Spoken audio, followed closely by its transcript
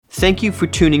Thank you for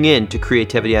tuning in to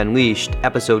Creativity Unleashed,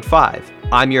 Episode 5.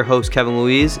 I'm your host, Kevin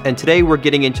Louise, and today we're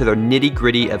getting into the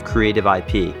nitty-gritty of creative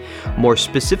IP. More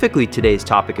specifically, today's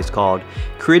topic is called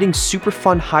Creating Super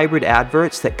Fun Hybrid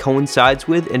Adverts That Coincides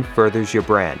With and Furthers Your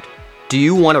Brand. Do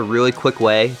you want a really quick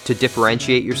way to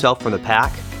differentiate yourself from the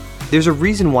pack? There's a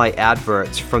reason why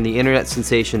adverts from the internet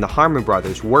sensation the Harmon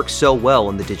Brothers work so well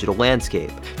in the digital landscape.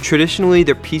 Traditionally,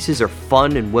 their pieces are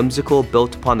fun and whimsical,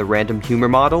 built upon the random humor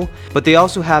model, but they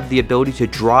also have the ability to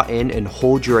draw in and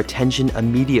hold your attention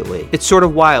immediately. It's sort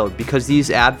of wild because these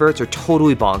adverts are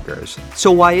totally bonkers. So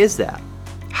why is that?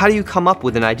 How do you come up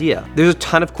with an idea? There's a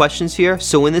ton of questions here,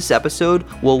 so in this episode,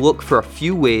 we'll look for a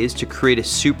few ways to create a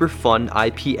super fun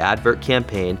IP advert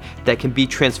campaign that can be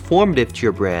transformative to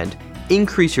your brand,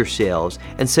 increase your sales,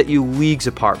 and set you leagues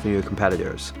apart from your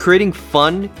competitors. Creating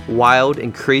fun, wild,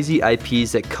 and crazy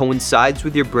IPs that coincides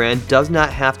with your brand does not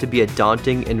have to be a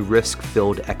daunting and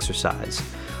risk-filled exercise.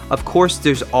 Of course,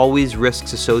 there's always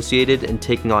risks associated in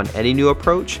taking on any new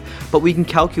approach, but we can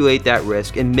calculate that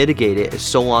risk and mitigate it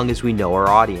so long as we know our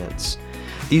audience.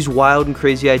 These wild and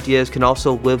crazy ideas can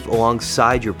also live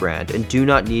alongside your brand and do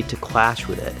not need to clash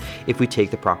with it if we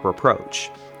take the proper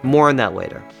approach. More on that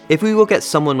later. If we look at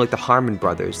someone like the Harmon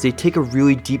Brothers, they take a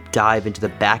really deep dive into the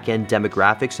back-end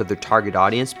demographics of their target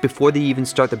audience before they even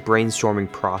start the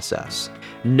brainstorming process.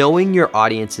 Knowing your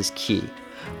audience is key,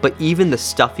 but even the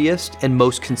stuffiest and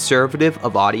most conservative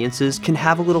of audiences can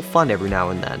have a little fun every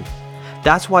now and then.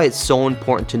 That's why it's so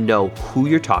important to know who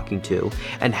you're talking to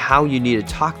and how you need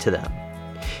to talk to them.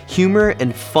 Humor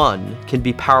and fun can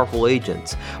be powerful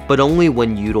agents, but only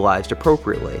when utilized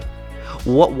appropriately.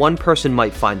 What one person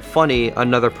might find funny,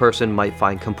 another person might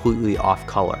find completely off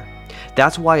color.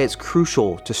 That's why it's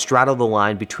crucial to straddle the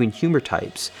line between humor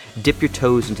types, dip your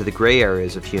toes into the gray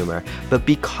areas of humor, but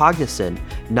be cognizant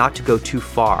not to go too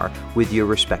far with your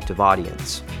respective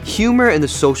audience. Humor in the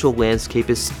social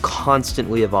landscape is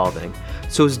constantly evolving,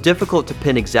 so it's difficult to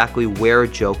pin exactly where a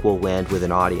joke will land with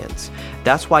an audience.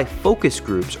 That's why focus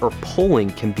groups or polling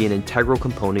can be an integral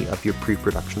component of your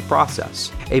pre-production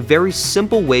process. A very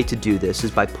simple way to do this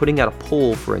is by putting out a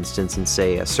poll, for instance, in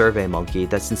say a SurveyMonkey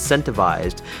that's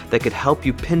incentivized that could help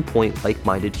you pinpoint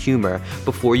like-minded humor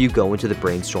before you go into the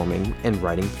brainstorming and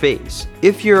writing phase.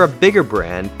 If you're a bigger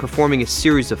brand, performing a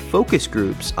series of focus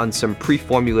groups on some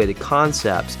pre-formulated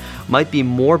concepts might be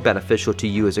more beneficial to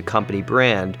you as a company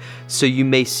brand, so you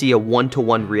may see a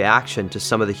one-to-one reaction to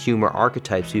some of the humor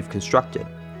archetypes you've constructed.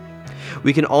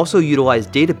 We can also utilize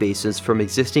databases from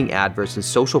existing adverts and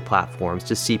social platforms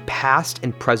to see past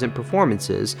and present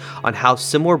performances on how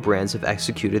similar brands have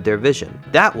executed their vision.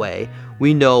 That way,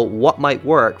 we know what might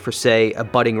work for, say, a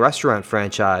budding restaurant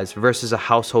franchise versus a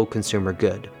household consumer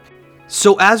good.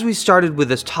 So as we started with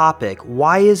this topic,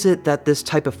 why is it that this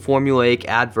type of formulaic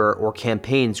advert or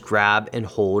campaigns grab and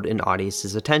hold an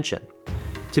audience's attention?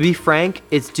 To be frank,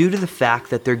 it's due to the fact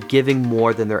that they're giving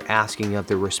more than they're asking of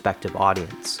their respective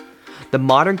audience. The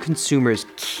modern consumer is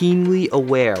keenly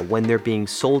aware when they're being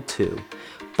sold to,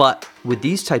 but with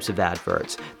these types of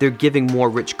adverts, they're giving more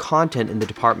rich content in the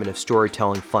department of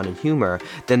storytelling, fun, and humor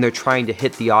than they're trying to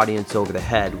hit the audience over the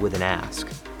head with an ask.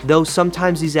 Though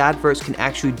sometimes these adverts can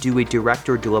actually do a direct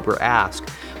or deliberate ask,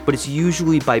 but it's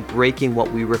usually by breaking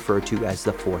what we refer to as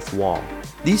the fourth wall.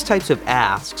 These types of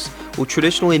asks will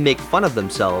traditionally make fun of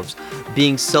themselves,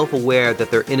 being self-aware that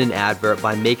they're in an advert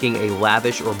by making a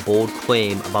lavish or bold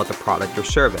claim about the product or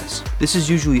service. This is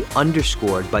usually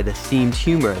underscored by the themed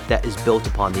humor that is built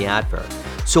upon the advert.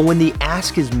 So when the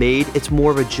ask is made, it's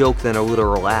more of a joke than a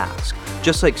literal ask.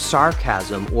 Just like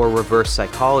sarcasm or reverse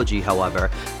psychology,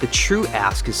 however, the true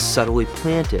ask is subtly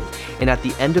planted, and at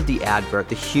the end of the advert,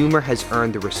 the humor has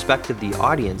earned the respect of the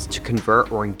audience to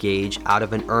convert or engage out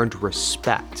of an earned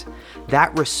respect.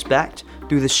 That respect,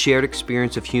 through the shared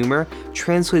experience of humor,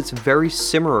 translates very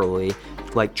similarly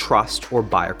like trust or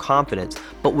buyer confidence,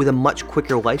 but with a much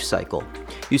quicker life cycle.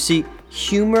 You see,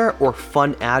 humor or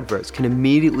fun adverts can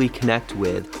immediately connect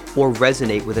with or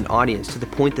resonate with an audience to the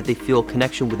point that they feel a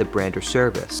connection with a brand or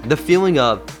service. The feeling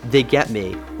of "they get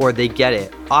me" or "they get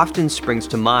it" often springs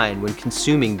to mind when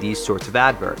consuming these sorts of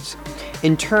adverts.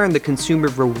 In turn, the consumer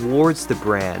rewards the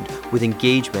brand with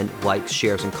engagement, likes,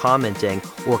 shares, and commenting,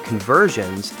 or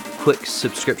conversions, clicks,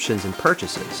 subscriptions, and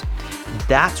purchases.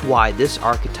 That's why this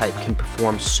archetype can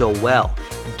perform so well,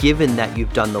 given that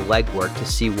you've done the legwork to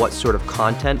see what sort of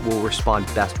content will respond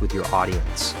best with your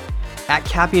audience. At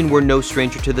Cappian, we're no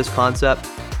stranger to this concept.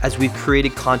 as we've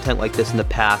created content like this in the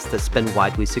past that's been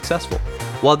widely successful.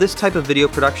 While this type of video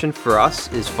production for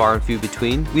us is far and few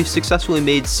between, we've successfully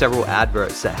made several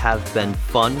adverts that have been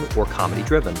fun or comedy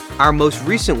driven. Our most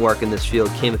recent work in this field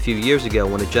came a few years ago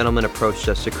when a gentleman approached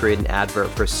us to create an advert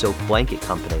for a silk blanket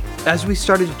company. As we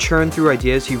started to churn through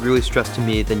ideas, he really stressed to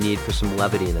me the need for some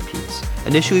levity in the piece.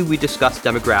 Initially, we discussed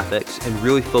demographics and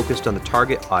really focused on the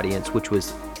target audience, which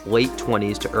was late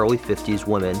 20s to early 50s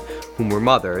women whom were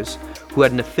mothers who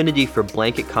had an affinity for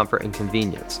blanket comfort and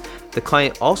convenience. The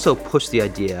client also pushed the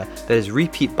idea that his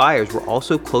repeat buyers were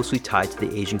also closely tied to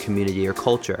the Asian community or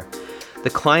culture. The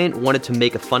client wanted to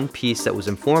make a fun piece that was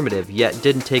informative, yet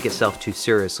didn't take itself too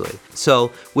seriously.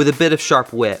 So, with a bit of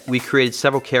sharp wit, we created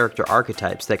several character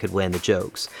archetypes that could land the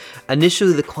jokes.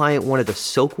 Initially, the client wanted a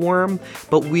silkworm,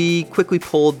 but we quickly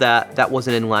pulled that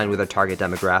wasn't in line with our target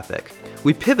demographic.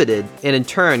 We pivoted and in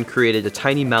turn created a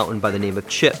tiny mountain by the name of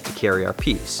Chip to carry our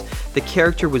piece. The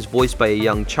character was voiced by a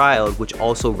young child, which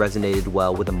also resonated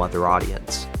well with a mother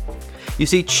audience. You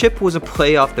see, Chip was a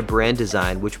play off the brand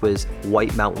design, which was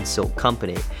White Mountain Silk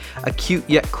Company, a cute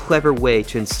yet clever way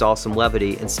to install some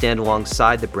levity and stand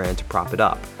alongside the brand to prop it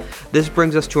up. This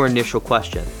brings us to our initial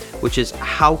question, which is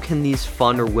how can these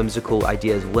fun or whimsical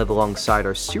ideas live alongside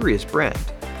our serious brand?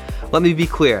 Let me be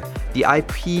clear, the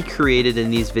IP created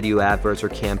in these video adverts or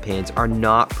campaigns are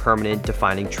not permanent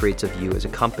defining traits of you as a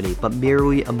company, but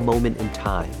merely a moment in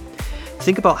time.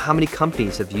 Think about how many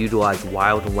companies have utilized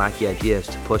wild and wacky ideas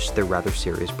to push their rather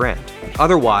serious brand.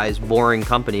 Otherwise, boring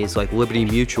companies like Liberty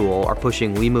Mutual are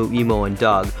pushing Limo Emo and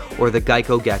Doug, or the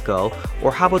Geico Gecko,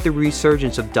 or how about the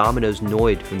resurgence of Domino's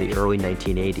Noid from the early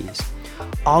 1980s?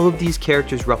 All of these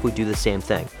characters roughly do the same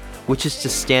thing, which is to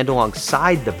stand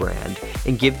alongside the brand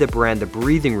and give the brand the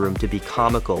breathing room to be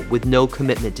comical with no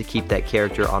commitment to keep that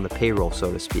character on the payroll,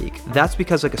 so to speak. That's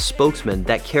because, like a spokesman,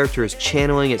 that character is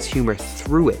channeling its humor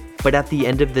through it, but at the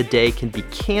end of the day can be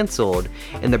canceled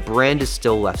and the brand is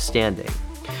still left standing.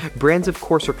 Brands, of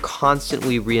course, are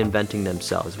constantly reinventing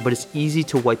themselves, but it's easy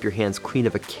to wipe your hands clean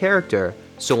of a character,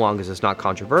 so long as it's not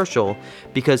controversial,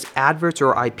 because adverts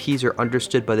or IPs are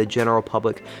understood by the general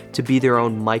public to be their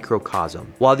own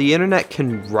microcosm. While the internet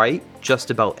can write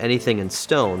just about anything in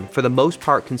stone, for the most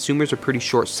part, consumers are pretty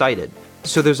short-sighted.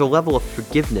 So there's a level of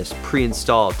forgiveness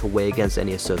pre-installed to weigh against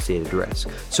any associated risk.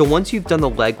 So once you've done the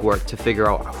legwork to figure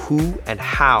out who and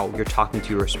how you're talking to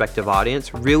your respective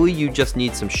audience, really you just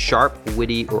need some sharp,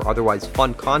 witty, or otherwise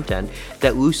fun content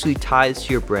that loosely ties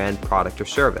to your brand, product, or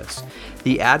service.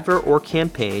 The advert or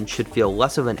campaign should feel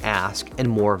less of an ask and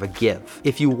more of a give.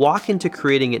 If you walk into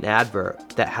creating an advert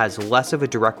that has less of a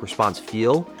direct response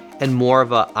feel and more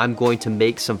of a I'm going to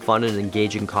make some fun and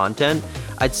engaging content,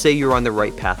 I'd say you're on the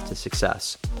right path to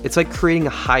success. It's like creating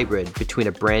a hybrid between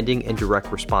a branding and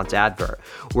direct response advert,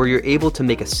 where you're able to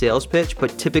make a sales pitch,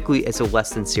 but typically it's a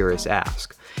less than serious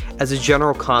ask. As a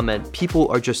general comment, people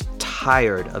are just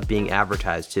tired of being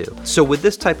advertised to. So with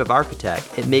this type of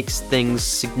architect, it makes things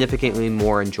significantly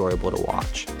more enjoyable to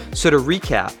watch. So to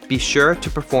recap, be sure to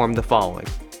perform the following.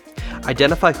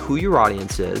 Identify who your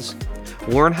audience is,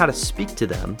 learn how to speak to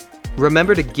them,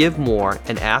 remember to give more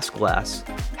and ask less,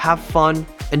 have fun,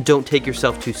 and don't take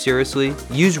yourself too seriously.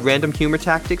 Use random humor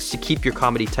tactics to keep your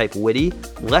comedy type witty,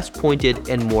 less pointed,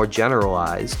 and more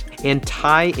generalized, and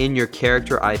tie in your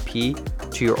character IP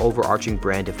to your overarching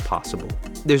brand if possible.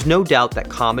 There's no doubt that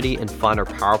comedy and fun are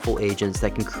powerful agents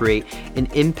that can create an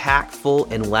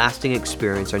impactful and lasting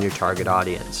experience on your target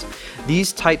audience.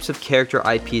 These types of character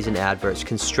IPs and adverts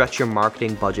can stretch your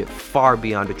marketing budget far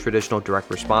beyond a traditional direct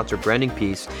response or branding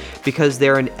piece because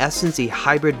they're in essence a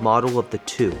hybrid model of the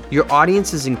two. Your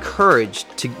audience is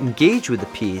encouraged to engage with the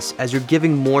piece as you're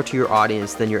giving more to your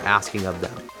audience than you're asking of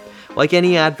them. Like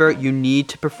any advert, you need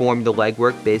to perform the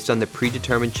legwork based on the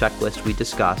predetermined checklist we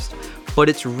discussed, but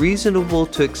it's reasonable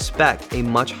to expect a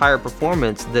much higher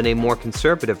performance than a more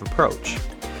conservative approach.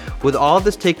 With all of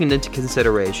this taken into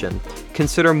consideration,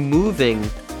 consider moving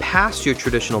past your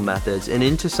traditional methods and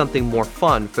into something more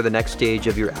fun for the next stage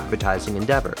of your advertising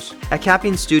endeavors. At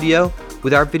Caffeine Studio,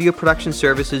 with our video production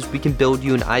services, we can build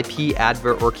you an IP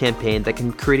advert or campaign that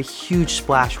can create a huge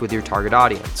splash with your target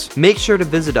audience. Make sure to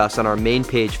visit us on our main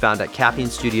page found at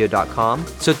caffeinestudio.com.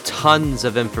 So tons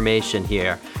of information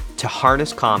here to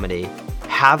harness comedy,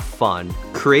 have fun,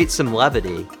 create some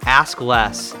levity, ask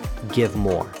less, give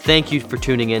more. Thank you for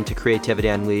tuning in to Creativity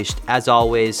Unleashed. As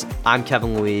always, I'm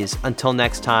Kevin Louise. Until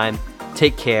next time,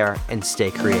 take care and stay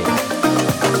creative.